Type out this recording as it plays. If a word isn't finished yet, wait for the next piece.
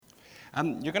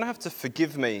You're going to have to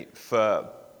forgive me for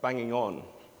banging on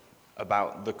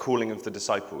about the calling of the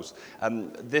disciples.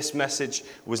 This message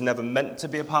was never meant to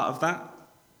be a part of that.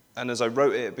 And as I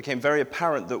wrote it, it became very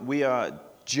apparent that we are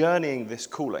journeying this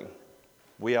calling.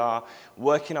 We are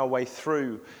working our way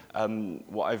through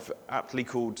what I've aptly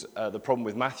called the problem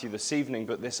with Matthew this evening,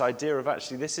 but this idea of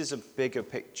actually this is a bigger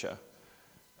picture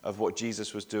of what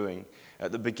Jesus was doing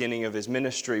at the beginning of his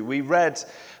ministry. We read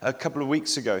a couple of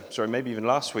weeks ago, maybe even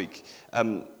last week,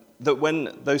 that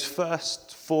when those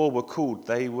first four were called,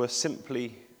 they were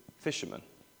simply fishermen.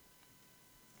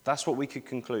 That's what we could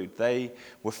conclude. They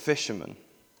were fishermen.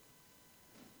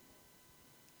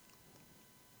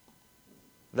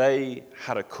 They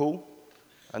had a call,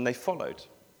 and they followed.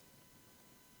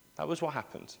 That was what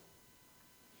happened.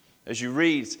 As you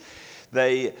read,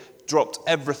 they dropped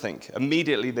everything.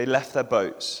 Immediately, they left their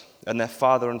boats and their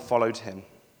father and followed him.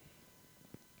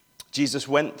 Jesus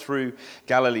went through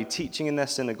Galilee, teaching in their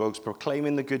synagogues,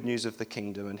 proclaiming the good news of the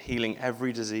kingdom, and healing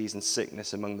every disease and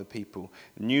sickness among the people.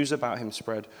 News about him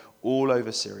spread all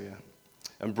over Syria,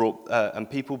 and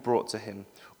people brought to him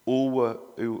all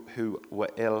who were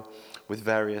ill with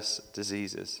various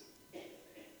diseases.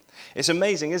 It's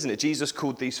amazing, isn't it? Jesus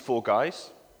called these four guys,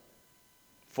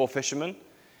 four fishermen,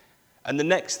 and the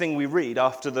next thing we read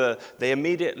after they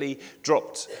immediately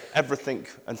dropped everything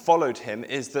and followed him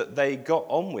is that they got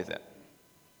on with it.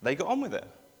 They got on with it.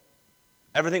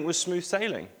 Everything was smooth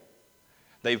sailing.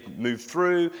 They moved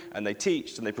through and they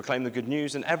taught and they proclaimed the good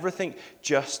news, and everything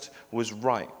just was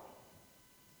right.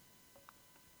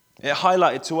 It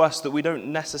highlighted to us that we don't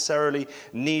necessarily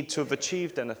need to have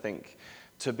achieved anything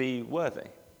to be worthy.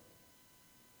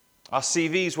 Our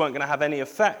CVs weren't going to have any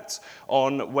effect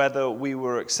on whether we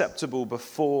were acceptable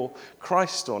before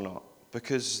Christ or not,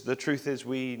 because the truth is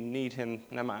we need him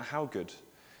no matter how good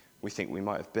we think we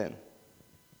might have been.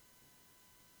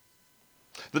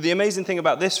 But the amazing thing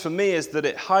about this for me is that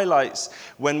it highlights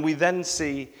when we then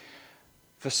see,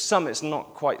 for some it's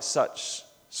not quite such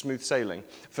smooth sailing.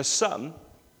 For some,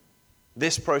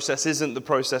 this process isn't the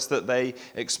process that they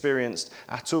experienced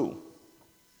at all.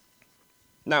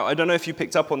 Now, I don't know if you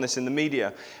picked up on this in the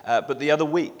media, but the other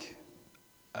week,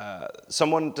 a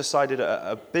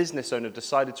business owner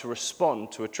decided to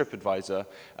respond to a TripAdvisor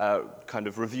kind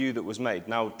of review that was made.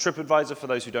 Now, TripAdvisor, for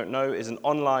those who don't know, is an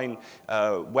online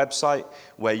website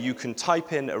where you can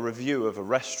type in a review of a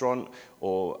restaurant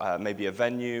or maybe a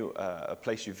venue, a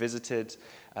place you visited.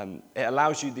 It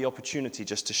allows you the opportunity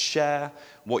just to share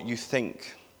what you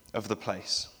think of the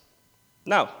place.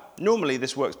 Now, normally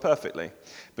this works perfectly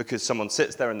because someone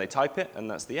sits there and they type it and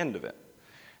that's the end of it.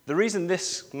 The reason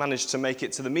this managed to make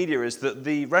it to the media is that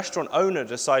the restaurant owner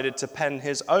decided to pen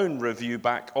his own review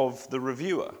back of the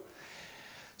reviewer.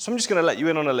 So I'm just going to let you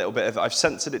in on a little bit of it. I've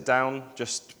censored it down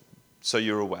just so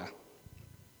you're aware.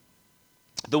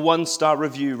 The one-star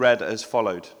review read as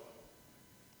followed.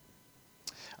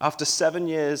 After 7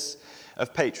 years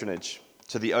of patronage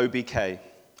to the OBK,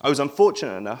 I was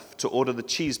unfortunate enough to order the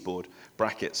cheese board,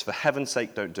 brackets, for heaven's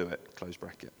sake don't do it, close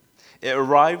bracket. It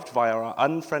arrived via our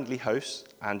unfriendly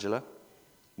host, Angela,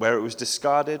 where it was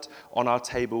discarded on our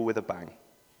table with a bang.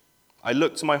 I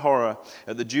looked to my horror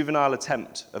at the juvenile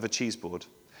attempt of a cheese board,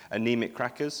 anemic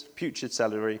crackers, putrid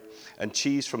celery, and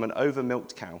cheese from an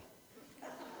over-milked cow.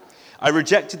 I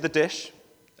rejected the dish,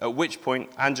 at which point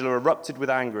Angela erupted with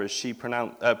anger as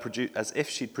if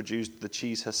she'd produced the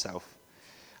cheese herself.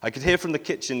 I could hear from the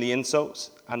kitchen the insults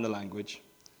and the language.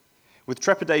 With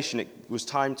trepidation, it was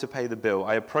time to pay the bill.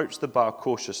 I approached the bar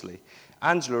cautiously.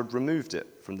 Angela had removed it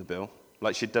from the bill,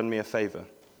 like she'd done me a favor.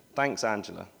 Thanks,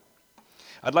 Angela.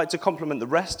 I'd like to compliment the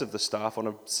rest of the staff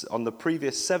on the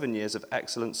previous 7 years of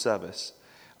excellent service.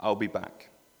 I'll be back.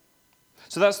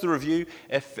 So that's the review.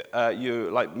 If you,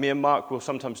 like me and Mark, will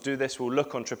sometimes do this, we'll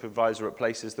look on TripAdvisor at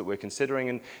places that we're considering,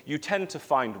 and you tend to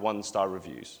find one-star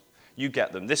reviews. You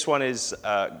get them. This one is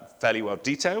fairly well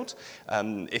detailed.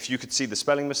 If you could see the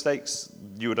spelling mistakes,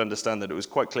 you would understand that it was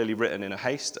quite clearly written in a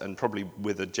haste and probably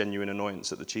with a genuine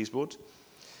annoyance at the cheese board.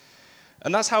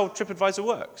 And that's how TripAdvisor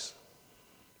works.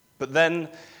 But then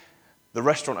the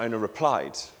restaurant owner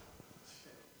replied.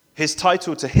 His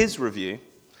title to his review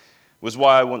was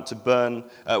why I want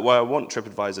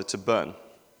TripAdvisor to burn.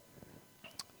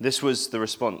 This was the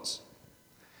response.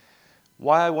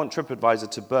 Why I want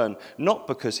TripAdvisor to burn, not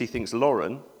because he thinks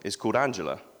Lauren is called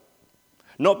Angela.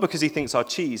 Not because he thinks our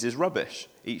cheese is rubbish,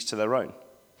 each to their own.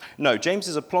 No, James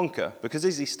is a plonker because,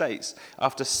 as he states,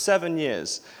 after 7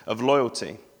 years of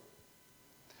loyalty,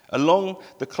 along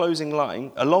with the closing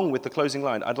line,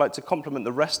 I'd like to compliment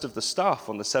the rest of the staff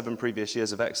on the 7 previous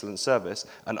years of excellent service,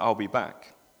 and I'll be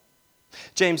back.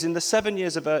 James, in the 7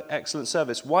 years of excellent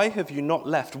service, why have you not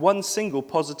left one single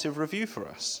positive review for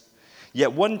us?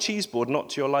 Yet one cheese board not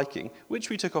to your liking, which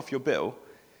we took off your bill,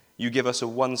 you give us a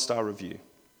 1-star review.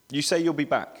 You say you'll be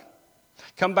back.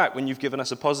 Come back when you've given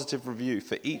us a positive review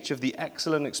for each of the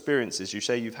excellent experiences you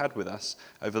say you've had with us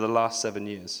over the last 7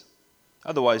 years.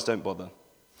 Otherwise, don't bother.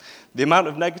 The amount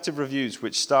of negative reviews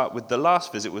which start with the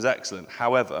last visit was excellent,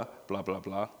 however, blah, blah,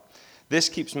 blah. This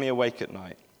keeps me awake at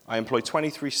night. I employ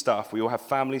 23 staff. We all have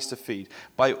families to feed.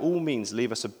 By all means,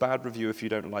 leave us a bad review if you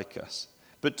don't like us.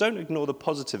 But don't ignore the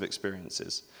positive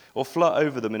experiences or flirt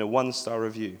over them in a 1-star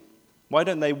review. Why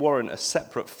don't they warrant a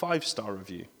separate 5-star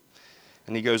review?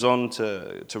 And he goes on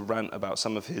to rant about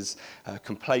some of his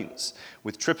complaints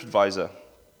with TripAdvisor.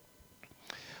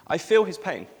 I feel his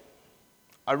pain.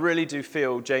 I really do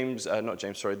feel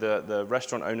the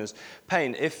restaurant owner's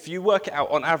pain. If you work it out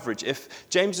on average, if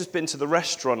James has been to the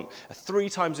restaurant 3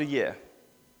 times a year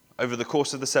over the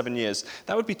course of the 7 years,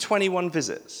 that would be 21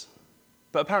 visits.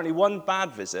 But apparently one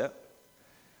bad visit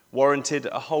warranted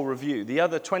a whole review. The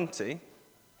other 20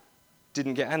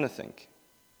 didn't get anything.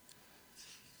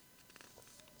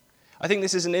 I think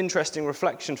this is an interesting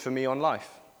reflection for me on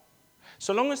life.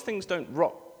 So long as things don't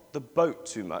rock the boat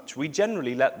too much, we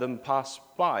generally let them pass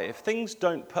by. If things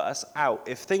don't put us out,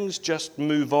 if things just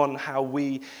move on how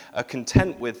we are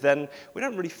content with, then we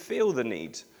don't really feel the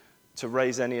need to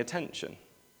raise any attention.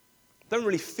 Don't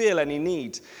really feel any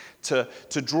need to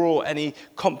draw any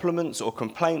compliments or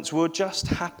complaints. We're just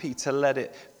happy to let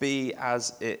it be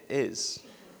as it is.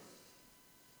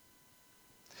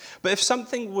 But if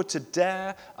something were to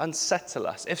dare unsettle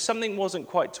us, if something wasn't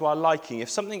quite to our liking, if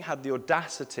something had the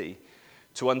audacity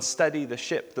to unsteady the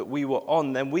ship that we were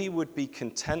on, then we would be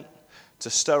content to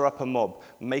stir up a mob,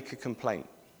 make a complaint.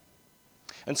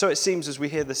 And so it seems, as we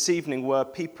hear this evening, were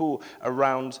people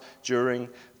around during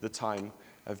the time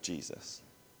of Jesus.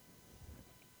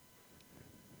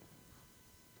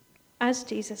 As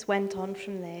Jesus went on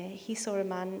from there, he saw a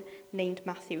man named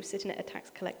Matthew sitting at a tax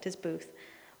collector's booth.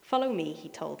 "Follow me," he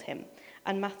told him,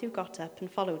 and Matthew got up and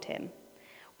followed him.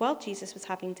 While Jesus was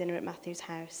having dinner at Matthew's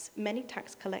house, many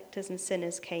tax collectors and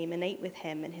sinners came and ate with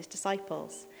him and his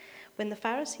disciples. When the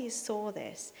Pharisees saw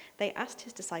this, they asked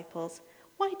his disciples,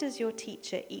 "Why does your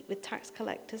teacher eat with tax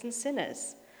collectors and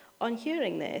sinners?" On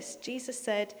hearing this, Jesus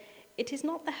said, "It is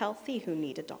not the healthy who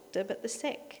need a doctor, but the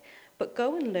sick. But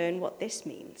go and learn what this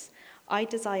means. I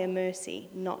desire mercy,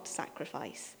 not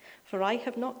sacrifice, for I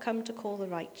have not come to call the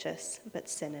righteous, but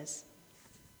sinners."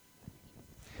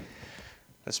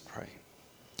 Let's pray.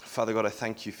 Father God, I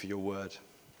thank you for your word.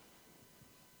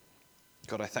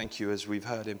 God, I thank you, as we've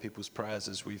heard in people's prayers,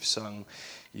 as we've sung,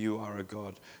 you are a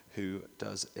God who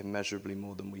does immeasurably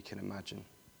more than we can imagine.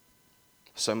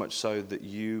 So much so that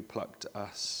you plucked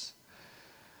us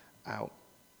out.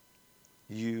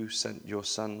 You sent your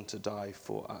Son to die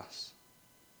for us.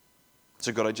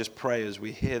 So God, I just pray as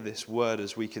we hear this word,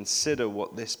 as we consider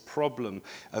what this problem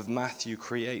of Matthew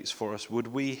creates for us, would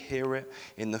we hear it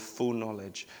in the full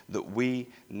knowledge that we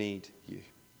need you.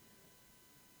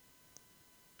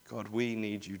 God, we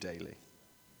need you daily.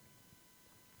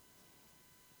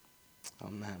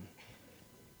 Amen.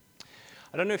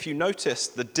 I don't know if you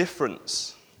noticed the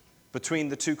difference between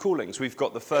the two callings. We've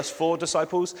got the first 4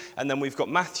 disciples, and then we've got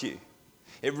Matthew.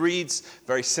 It reads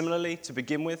very similarly to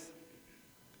begin with.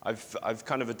 I've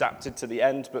kind of adapted to the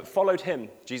end, but followed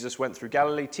him. Jesus went through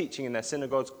Galilee, teaching in their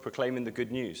synagogues, proclaiming the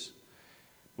good news.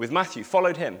 With Matthew,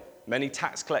 followed him. Many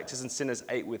tax collectors and sinners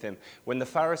ate with him. When the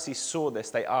Pharisees saw this,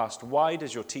 they asked, "Why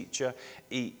does your teacher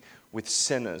eat with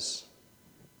sinners?"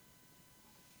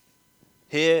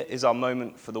 Here is our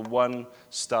moment for the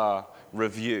 1-star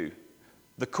review.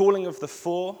 The calling of the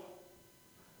 4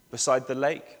 beside the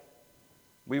lake,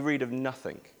 we read of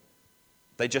nothing.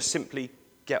 They just simply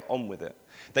get on with it.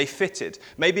 They fitted.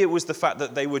 Maybe it was the fact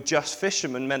that they were just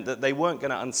fishermen meant that they weren't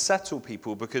going to unsettle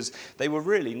people because they were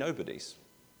really nobodies.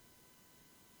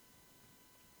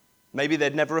 Maybe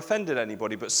they'd never offended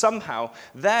anybody, but somehow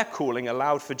their calling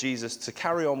allowed for Jesus to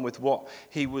carry on with what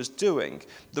he was doing.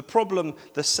 The problem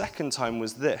the second time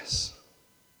was this.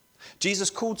 Jesus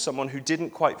called someone who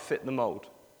didn't quite fit the mold.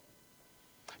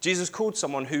 Jesus called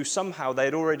someone who somehow they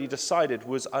had already decided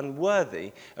was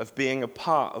unworthy of being a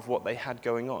part of what they had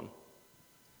going on.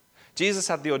 Jesus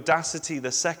had the audacity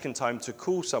the second time to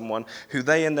call someone who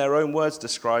they, in their own words,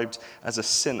 described as a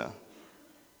sinner.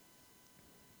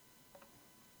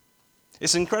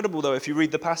 It's incredible, though, if you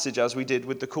read the passage as we did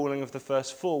with the calling of the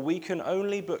first 4, we can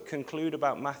only but conclude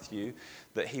about Matthew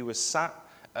that he was sat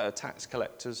at a tax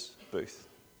collector's booth.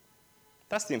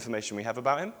 That's the information we have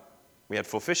about him. We had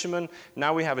 4 fishermen,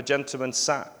 now we have a gentleman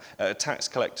sat at a tax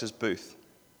collector's booth.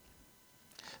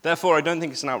 Therefore, I don't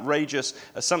think it's an outrageous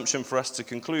assumption for us to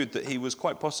conclude that he was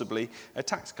quite possibly a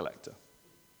tax collector.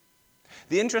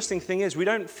 The interesting thing is, we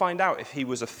don't find out if he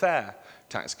was a fair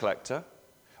tax collector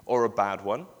or a bad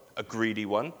one, a greedy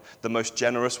one, the most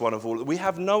generous one of all. We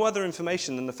have no other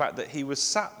information than the fact that he was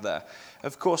sat there.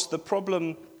 Of course, the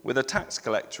problem with a tax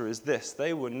collector is this: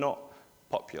 they were not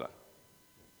popular.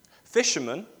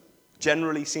 Fishermen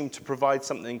generally seemed to provide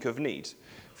something of need: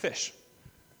 fish.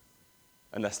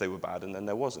 Unless they were bad, and then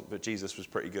there wasn't. But Jesus was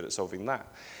pretty good at solving that.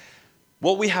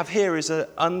 What we have here is an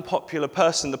unpopular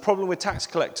person. The problem with tax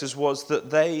collectors was that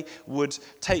they would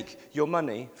take your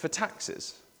money for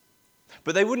taxes.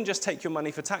 But they wouldn't just take your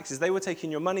money for taxes. They were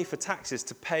taking your money for taxes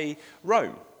to pay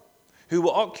Rome, who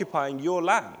were occupying your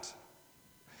land.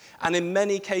 And in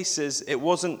many cases, it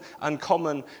wasn't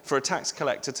uncommon for a tax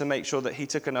collector to make sure that he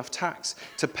took enough tax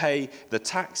to pay the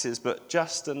taxes, but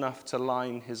just enough to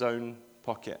line his own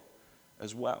pocket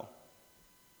as well.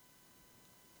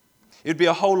 It would be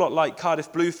a whole lot like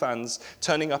Cardiff Blue fans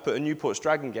turning up at a Newport's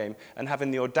Dragon game and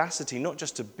having the audacity not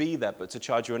just to be there, but to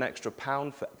charge you an extra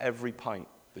 £1 for every pint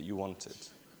that you wanted.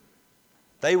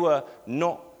 They were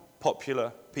not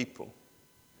popular people.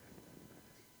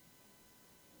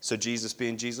 So Jesus,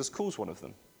 being Jesus, calls one of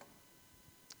them.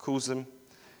 Calls them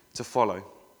to follow.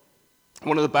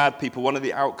 One of the bad people, one of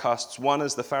the outcasts, one,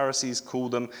 as the Pharisees call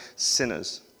them,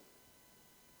 sinners.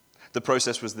 The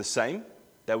process was the same.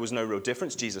 There was no real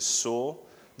difference. Jesus saw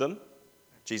them.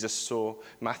 Jesus saw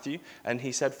Matthew, and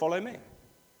he said, "Follow me."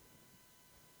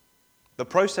 The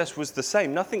process was the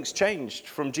same. Nothing's changed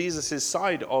from Jesus'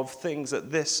 side of things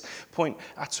at this point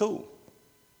at all.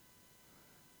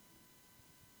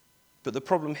 But the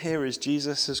problem here is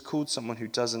Jesus has called someone who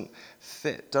doesn't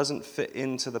fit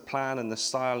into the plan and the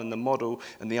style and the model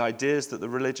and the ideas that the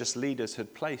religious leaders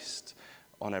had placed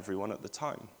on everyone at the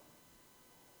time.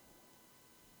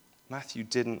 Matthew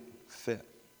didn't fit.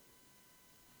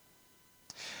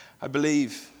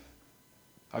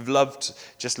 I've loved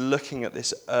just looking at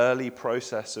this early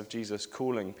process of Jesus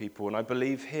calling people, and I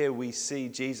believe here we see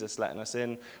Jesus letting us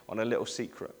in on a little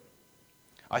secret.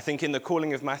 I think in the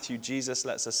calling of Matthew, Jesus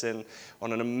lets us in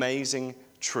on an amazing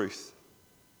truth.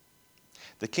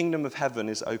 The kingdom of heaven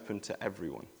is open to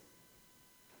everyone.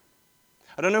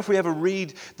 I don't know if we ever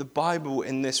read the Bible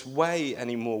in this way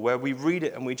anymore, where we read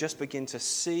it and we just begin to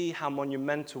see how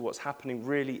monumental what's happening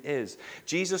really is.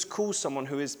 Jesus calls someone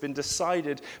who has been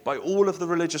decided by all of the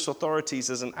religious authorities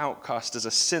as an outcast, as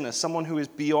a sinner, someone who is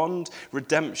beyond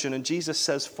redemption, and Jesus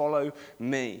says, "Follow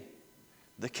me."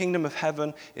 The kingdom of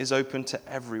heaven is open to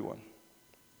everyone.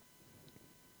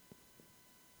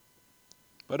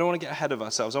 But I don't want to get ahead of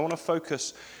ourselves. I want to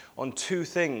focus on two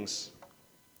things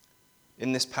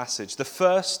in this passage. The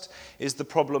first is the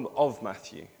problem of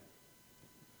Matthew.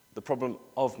 The problem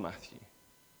of Matthew.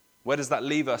 Where does that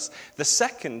leave us? The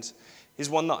second is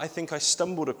one that I think I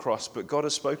stumbled across, but God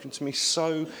has spoken to me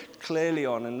so clearly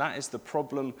on, and that is the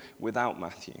problem without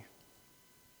Matthew.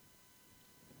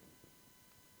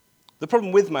 The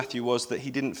problem with Matthew was that he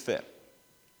didn't fit.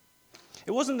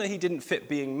 It wasn't that he didn't fit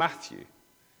being Matthew.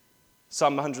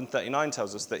 Psalm 139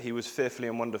 tells us that he was fearfully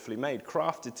and wonderfully made,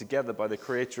 crafted together by the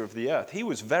creator of the earth. He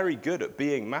was very good at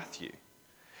being Matthew.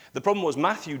 The problem was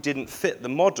Matthew didn't fit the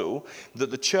model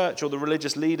that the church or the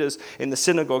religious leaders in the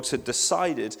synagogues had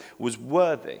decided was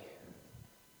worthy.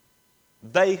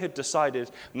 They had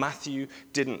decided Matthew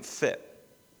didn't fit,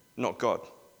 not God.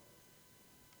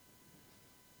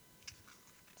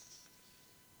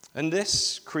 And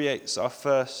this creates our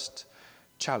first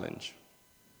challenge.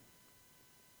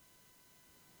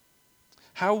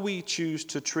 How we choose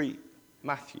to treat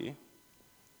Matthew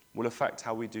will affect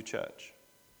how we do church.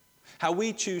 How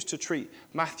we choose to treat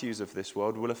Matthews of this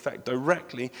world will affect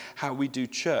directly how we do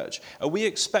church. Are we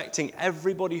expecting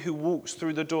everybody who walks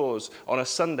through the doors on a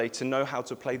Sunday to know how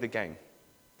to play the game?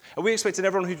 Are we expecting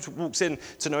everyone who walks in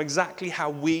to know exactly how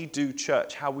we do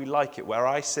church, how we like it, where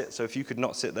I sit, so if you could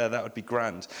not sit there, that would be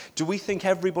grand? Do we think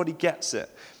everybody gets it?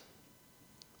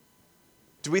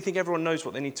 Do we think everyone knows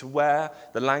what they need to wear,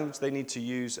 the language they need to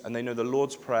use, and they know the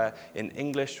Lord's Prayer in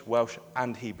English, Welsh,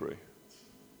 and Hebrew?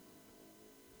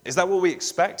 Is that what we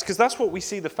expect? Because that's what we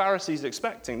see the Pharisees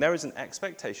expecting. There is an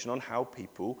expectation on how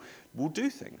people will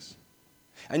do things.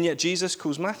 And yet Jesus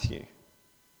calls Matthew.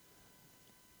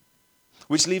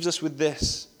 Which leaves us with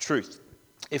this truth.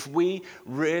 If we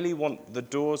really want the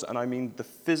doors, and I mean the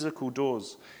physical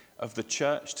doors of the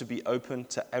church, to be open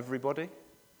to everybody,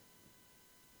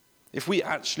 if we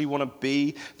actually want to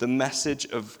be the message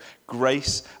of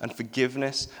grace and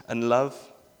forgiveness and love,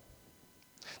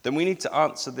 then we need to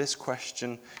answer this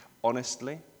question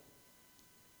honestly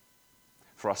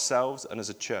for ourselves and as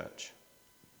a church.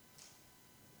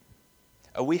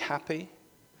 Are we happy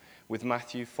with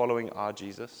Matthew following our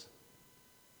Jesus?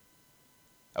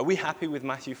 Are we happy with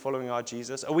Matthew following our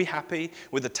Jesus? Are we happy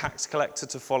with the tax collector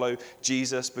to follow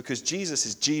Jesus? Because Jesus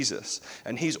is Jesus,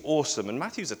 and he's awesome. And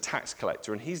Matthew's a tax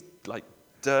collector, and he's like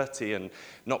dirty and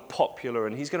not popular,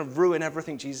 and he's going to ruin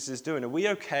everything Jesus is doing. Are we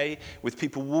okay with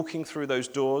people walking through those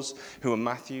doors who are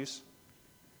Matthew's?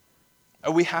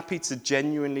 Are we happy to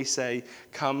genuinely say,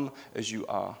 come as you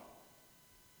are,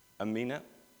 and mean it?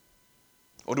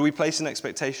 Or do we place an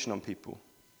expectation on people?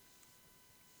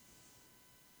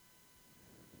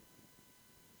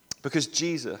 Because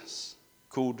Jesus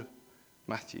called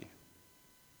Matthew.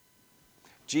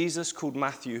 Jesus called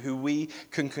Matthew, who we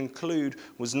can conclude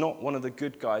was not one of the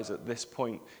good guys at this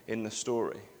point in the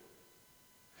story.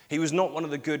 He was not one of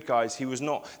the good guys. He was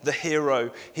not the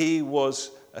hero. He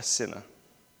was a sinner.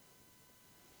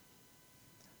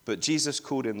 But Jesus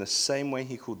called him the same way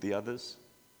he called the others.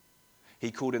 He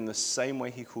called him the same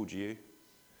way he called you.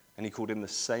 And he called him the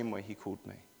same way he called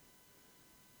me.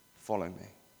 Follow me.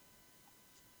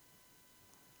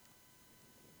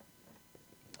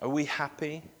 Are we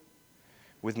happy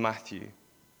with Matthew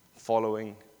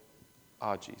following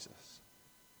our Jesus?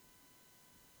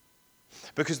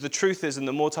 Because the truth is, and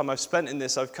the more time I've spent in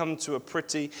this, I've come to a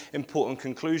pretty important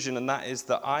conclusion, and that is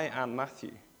that I am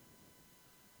Matthew.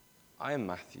 I am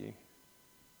Matthew.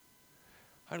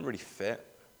 I don't really fit.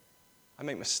 I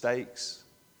make mistakes.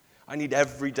 I need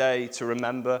every day to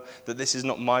remember that this is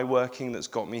not my working that's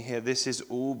got me here. This is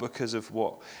all because of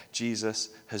what Jesus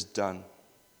has done.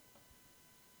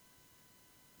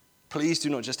 Please do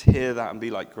not just hear that and be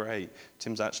like, great,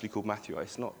 Tim's actually called Matthew.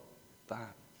 It's not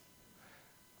that.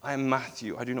 I am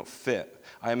Matthew. I do not fit.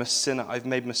 I am a sinner. I've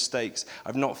made mistakes.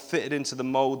 I've not fitted into the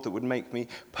mold that would make me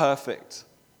perfect.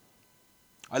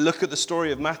 I look at the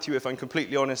story of Matthew, if I'm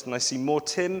completely honest, and I see more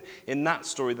Tim in that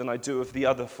story than I do of the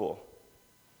other four.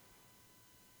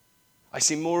 I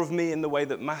see more of me in the way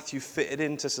that Matthew fitted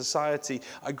into society.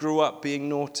 I grew up being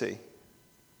naughty.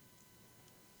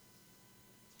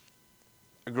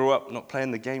 I grew up not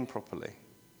playing the game properly.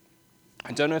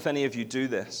 I don't know if any of you do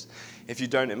this. If you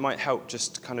don't, it might help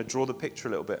just to kind of draw the picture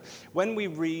a little bit. When we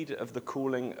read of the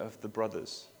calling of the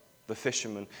brothers, the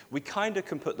fishermen, we kind of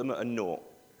can put them at a naught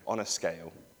on a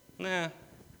scale.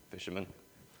 Fishermen,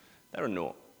 they're a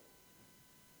naught.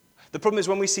 The problem is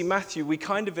when we see Matthew, we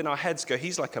kind of in our heads go,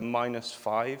 he's like a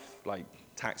 -5, like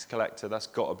tax collector, that's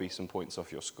got to be some points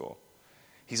off your score.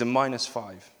 He's a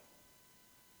 -5.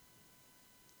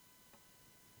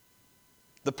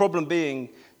 The problem being,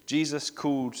 Jesus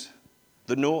called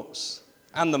the noughts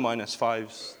and the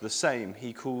 -5s the same.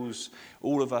 He calls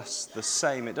all of us the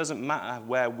same. It doesn't matter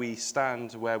where we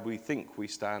stand, where we think we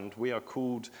stand. We are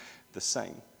called the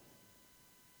same.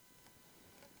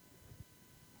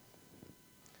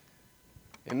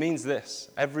 It means this: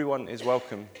 everyone is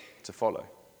welcome to follow.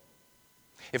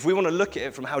 If we want to look at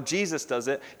it from how Jesus does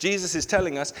it, Jesus is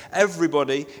telling us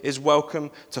everybody is welcome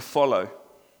to follow.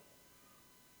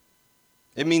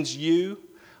 It means you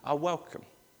are welcome.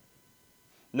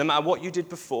 No matter what you did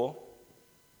before,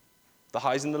 the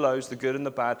highs and the lows, the good and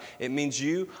the bad, it means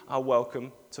you are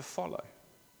welcome to follow.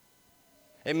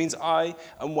 It means I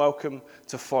am welcome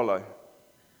to follow.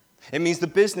 It means the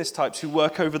business types who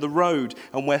work over the road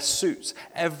and wear suits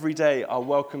every day are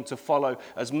welcome to follow,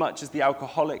 as much as the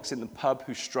alcoholics in the pub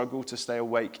who struggle to stay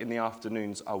awake in the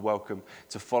afternoons are welcome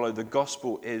to follow. The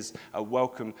gospel is a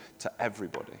welcome to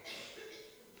everybody.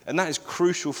 And that is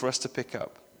crucial for us to pick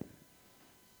up.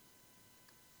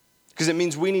 Because it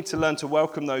means we need to learn to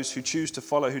welcome those who choose to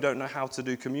follow who don't know how to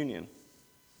do communion.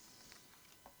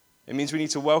 It means we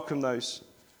need to welcome those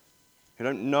who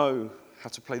don't know how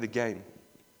to play the game.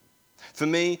 For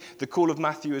me, the call of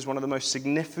Matthew is one of the most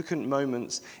significant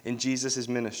moments in Jesus'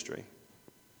 ministry.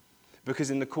 Because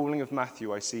in the calling of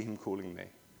Matthew, I see him calling me.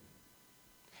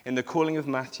 In the calling of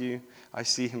Matthew, I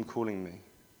see him calling me.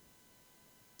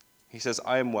 He says,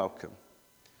 I am welcome,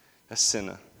 a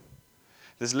sinner.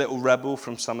 This little rebel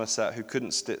from Somerset who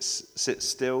couldn't sit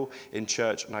still in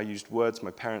church, and I used words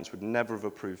my parents would never have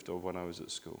approved of when I was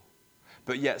at school.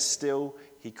 But yet still,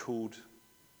 he called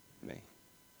me.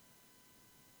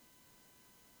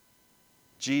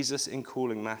 Jesus, in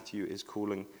calling Matthew, is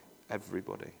calling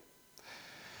everybody.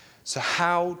 So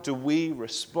how do we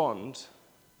respond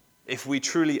if we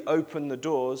truly open the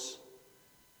doors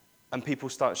and people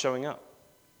start showing up?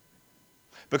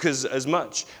 Because as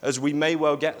much as we may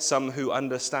well get some who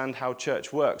understand how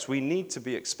church works, we need to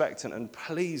be expectant, and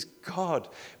please God,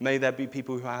 may there be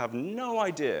people who have no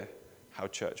idea how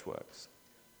church works.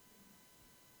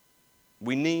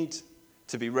 We need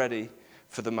to be ready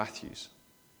for the Matthews.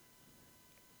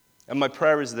 And my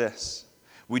prayer is this: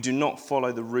 We do not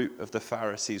follow the route of the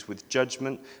Pharisees with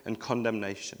judgment and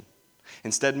condemnation.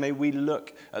 Instead, may we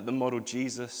look at the model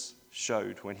Jesus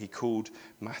showed when he called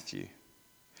Matthew.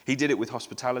 He did it with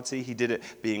hospitality. He did it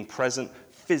being present,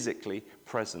 physically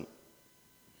present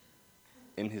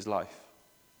in his life.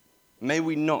 May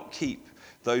we not keep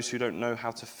those who don't know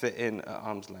how to fit in at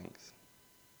arm's length.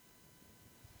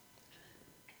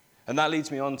 And that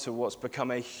leads me on to what's become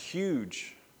a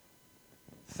huge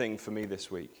thing for me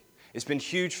this week. It's been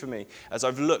huge for me as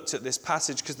I've looked at this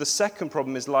passage, because the second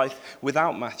problem is life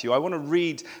without Matthew. I want to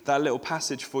read that little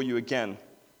passage for you again.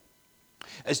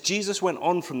 As Jesus went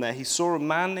on from there, he saw a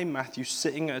man named Matthew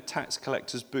sitting at a tax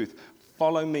collector's booth.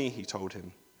 "Follow me," he told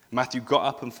him. Matthew got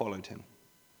up and followed him.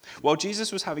 While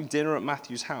Jesus was having dinner at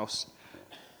Matthew's house,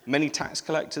 many tax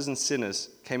collectors and sinners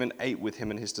came and ate with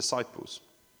him and his disciples.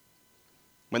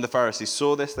 When the Pharisees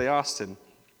saw this, they asked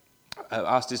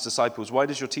his disciples, "Why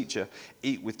does your teacher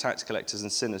eat with tax collectors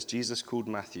and sinners?" Jesus called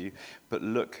Matthew, but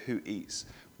look who eats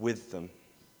with them.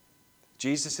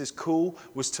 Jesus' call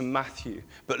was to Matthew,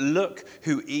 but look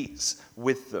who eats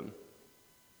with them.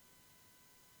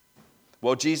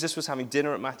 While Jesus was having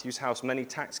dinner at Matthew's house, many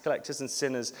tax collectors and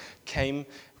sinners came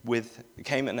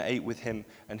and ate with him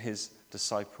and his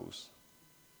disciples.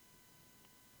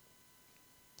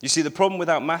 You see, the problem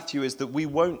without Matthew is that we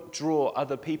won't draw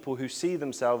other people who see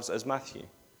themselves as Matthew.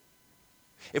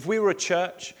 If we were a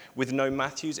church with no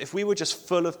Matthews, if we were just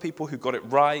full of people who got it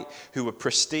right, who were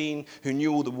pristine, who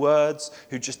knew all the words,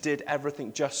 who just did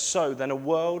everything just so, then a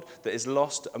world that is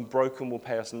lost and broken will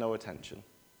pay us no attention.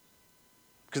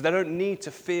 Because they don't need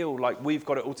to feel like we've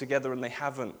got it all together and they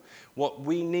haven't. What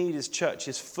we need is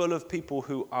churches full of people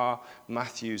who are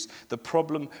Matthews. The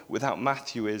problem without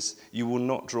Matthew is you will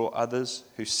not draw others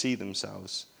who see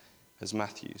themselves as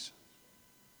Matthews.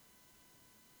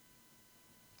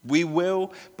 We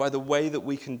will, by the way that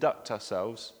we conduct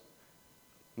ourselves,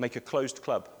 make a closed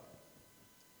club.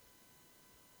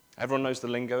 Everyone knows the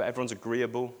lingo, everyone's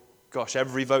agreeable. Gosh,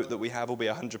 every vote that we have will be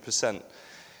 100%.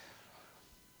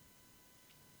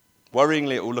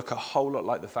 Worryingly, it will look a whole lot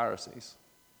like the Pharisees.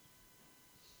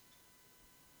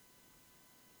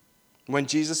 When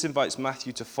Jesus invites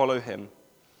Matthew to follow him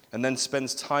and then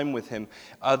spends time with him,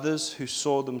 others who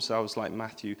saw themselves like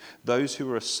Matthew, those who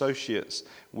were associates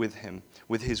with him,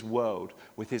 with his world,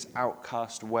 with his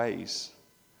outcast ways,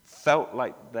 felt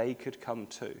like they could come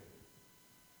too.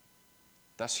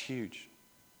 That's huge.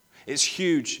 It's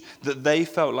huge that they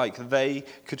felt like they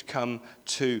could come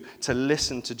to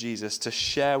listen to Jesus, to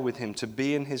share with him, to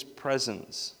be in his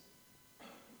presence.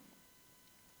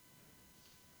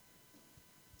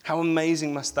 How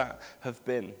amazing must that have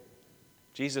been?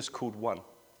 Jesus called one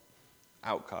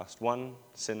outcast, one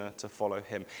sinner to follow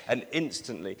him. And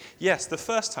instantly, yes, the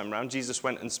first time round, Jesus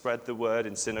went and spread the word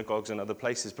in synagogues and other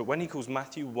places. But when he calls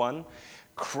Matthew one,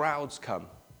 crowds come,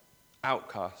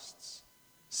 outcasts,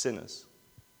 sinners.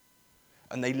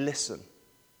 And they listen.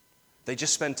 They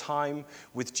just spend time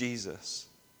with Jesus.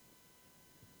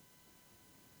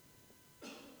 I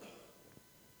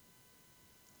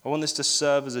want this to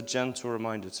serve as a gentle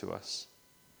reminder to us.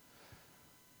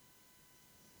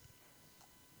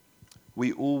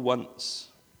 We all once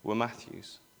were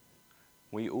Matthews.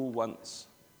 We all once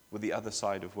were the other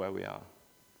side of where we are.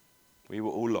 We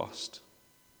were all lost.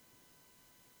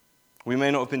 We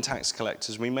may not have been tax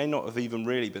collectors. We may not have even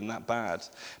really been that bad.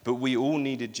 But we all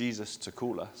needed Jesus to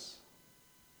call us.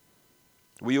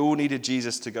 We all needed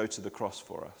Jesus to go to the cross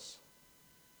for us.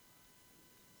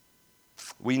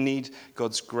 We need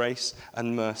God's grace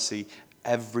and mercy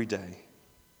every day.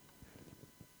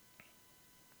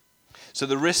 So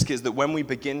the risk is that when we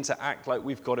begin to act like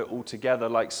we've got it all together,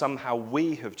 like somehow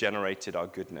we have generated our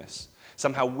goodness,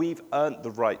 somehow we've earned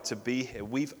the right to be here,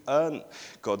 we've earned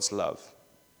God's love.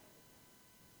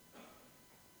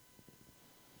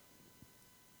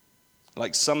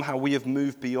 Like somehow we have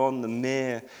moved beyond the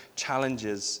mere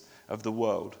challenges of the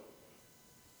world.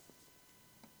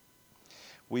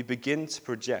 We begin to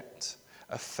project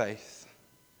a faith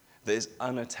that is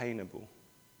unattainable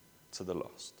to the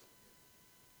lost.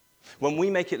 When we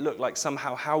make it look like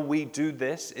somehow how we do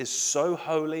this is so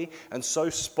holy and so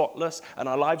spotless and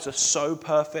our lives are so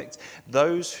perfect,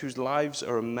 those whose lives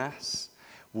are a mess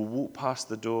will walk past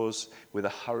the doors with a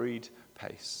hurried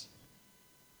pace.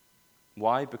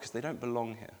 Why? Because they don't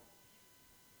belong here.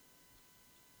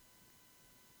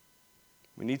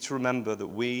 We need to remember that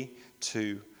we,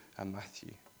 too, are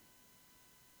Matthew.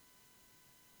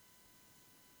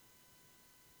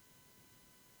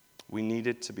 We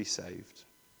needed to be saved.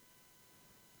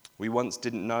 We once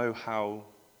didn't know how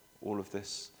all of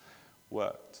this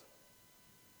worked.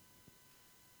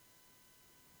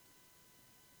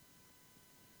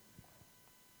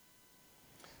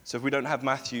 So if we don't have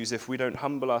Matthews, if we don't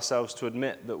humble ourselves to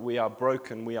admit that we are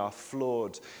broken, we are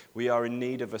flawed, we are in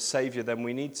need of a Savior, then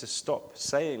we need to stop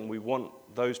saying we want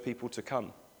those people to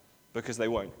come, because they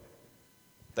won't.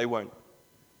 They won't.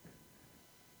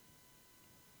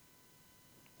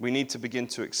 We need to begin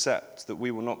to accept that we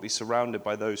will not be surrounded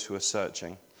by those who are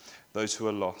searching, those who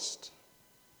are lost.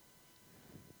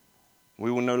 We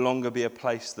will no longer be a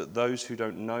place that those who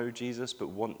don't know Jesus but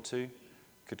want to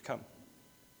could come.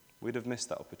 We'd have missed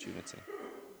that opportunity.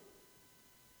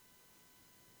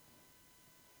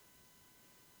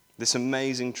 This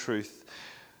amazing truth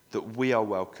that we are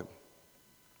welcome.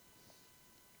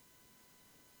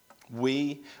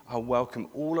 We are welcome.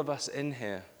 All of us in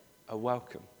here are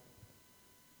welcome.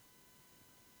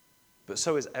 But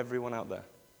so is everyone out there.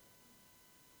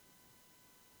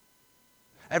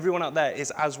 Everyone out there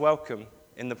is as welcome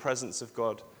in the presence of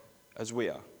God as we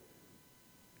are.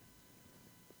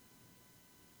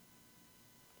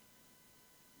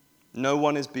 No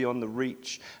one is beyond the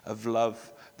reach of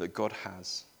love that God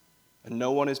has. And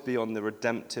no one is beyond the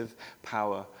redemptive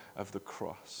power of the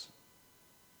cross.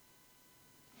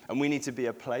 And we need to be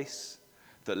a place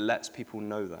that lets people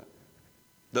know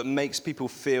that makes people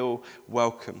feel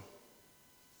welcome.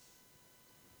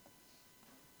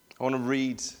 I want to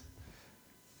read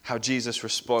how Jesus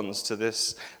responds to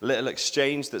this little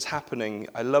exchange that's happening.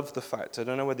 I love the fact, I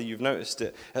don't know whether you've noticed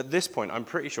it, at this point, I'm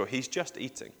pretty sure he's just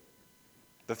eating.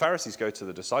 The Pharisees go to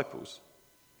the disciples.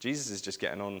 Jesus is just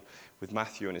getting on with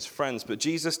Matthew and his friends, but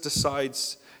Jesus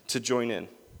decides to join in.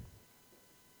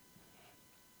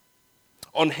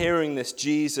 On hearing this,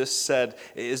 Jesus said,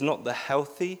 "It is not the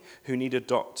healthy who need a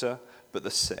doctor, but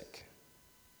the sick.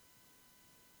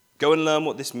 Go and learn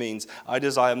what this means. I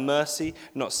desire mercy,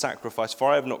 not sacrifice,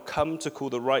 for I have not come to call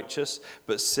the righteous,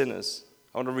 but sinners."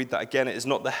 I want to read that again. It is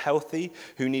not the healthy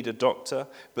who need a doctor,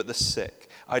 but the sick.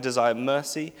 I desire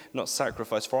mercy, not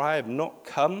sacrifice, for I have not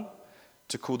come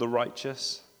to call the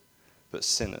righteous, but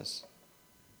sinners.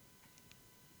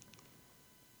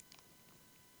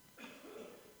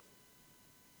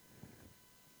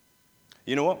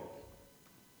 You know what?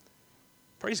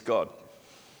 Praise God.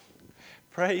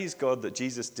 Praise God that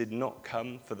Jesus did not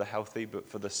come for the healthy, but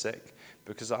for the sick,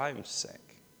 because I am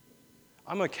sick.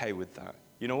 I'm okay with that.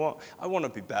 You know what? I want to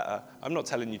be better. I'm not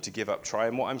telling you to give up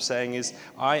trying. What I'm saying is,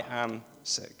 I am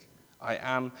sick. I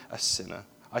am a sinner.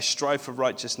 I strive for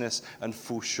righteousness and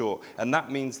fall short. And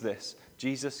that means this: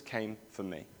 Jesus came for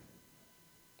me.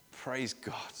 Praise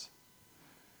God.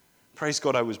 Praise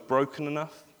God I was broken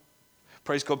enough.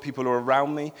 Praise God people are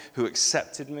around me who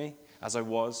accepted me as I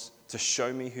was to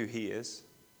show me who he is.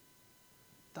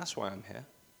 That's why I'm here.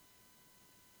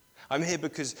 I'm here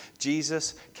because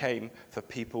Jesus came for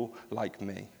people like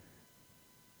me.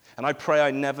 And I pray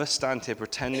I never stand here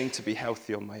pretending to be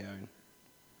healthy on my own.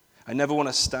 I never want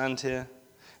to stand here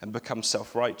and become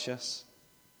self-righteous.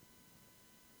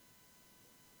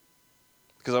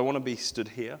 Because I want to be stood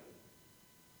here.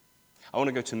 I want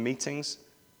to go to meetings.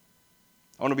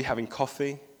 I want to be having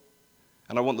coffee.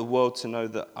 And I want the world to know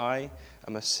that I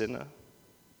am a sinner,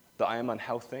 that I am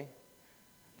unhealthy,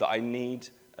 that I need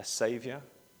a Savior,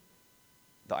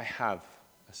 that I have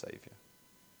a Savior.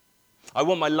 I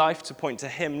want my life to point to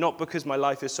him, not because my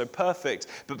life is so perfect,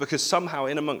 but because somehow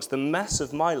in amongst the mess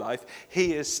of my life,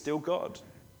 he is still God.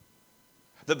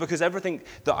 That because everything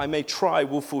that I may try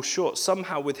will fall short,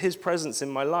 somehow with his presence in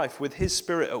my life, with his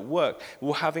Spirit at work,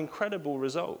 will have incredible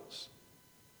results.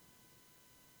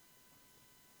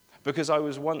 Because I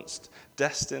was once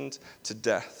destined to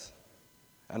death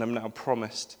and am now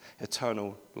promised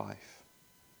eternal life.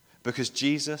 Because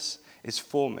Jesus is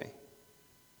for me.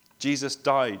 Jesus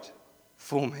died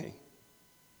for me.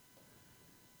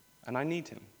 And I need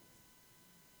him.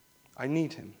 I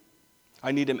need him.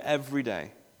 I need him every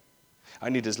day. I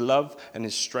need his love and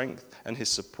his strength and his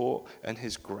support and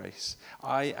his grace.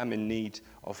 I am in need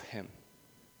of him.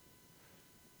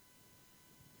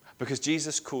 Because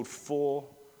Jesus called 4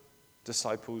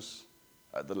 disciples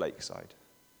at the lakeside.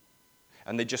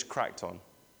 And they just cracked on.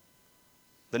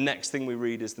 The next thing we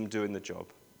read is them doing the job.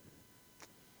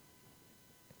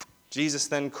 Jesus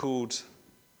then called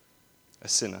a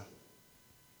sinner.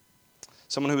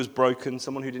 Someone who was broken,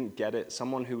 someone who didn't get it,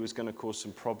 someone who was going to cause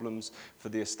some problems for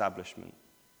the establishment.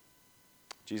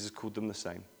 Jesus called them the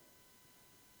same.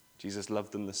 Jesus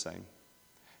loved them the same.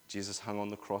 Jesus hung on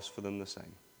the cross for them the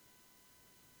same.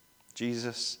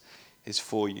 Jesus is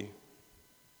for you.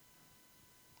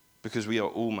 Because we are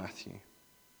all Matthew.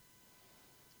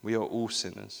 We are all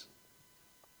sinners.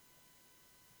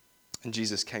 And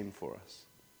Jesus came for us.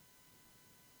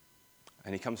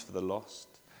 And he comes for the lost,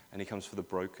 and he comes for the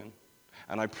broken.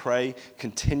 And I pray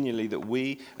continually that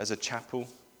we as a chapel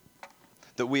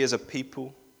That we as a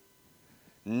people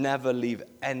never leave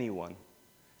anyone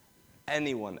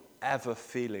ever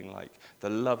feeling like the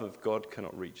love of God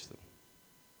cannot reach them.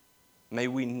 May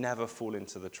we never fall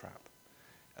into the trap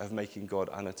of making God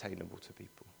unattainable to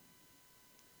people.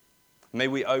 May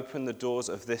we open the doors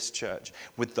of this church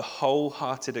with the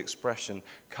wholehearted expression,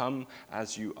 come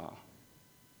as you are.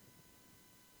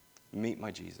 Meet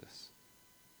my Jesus.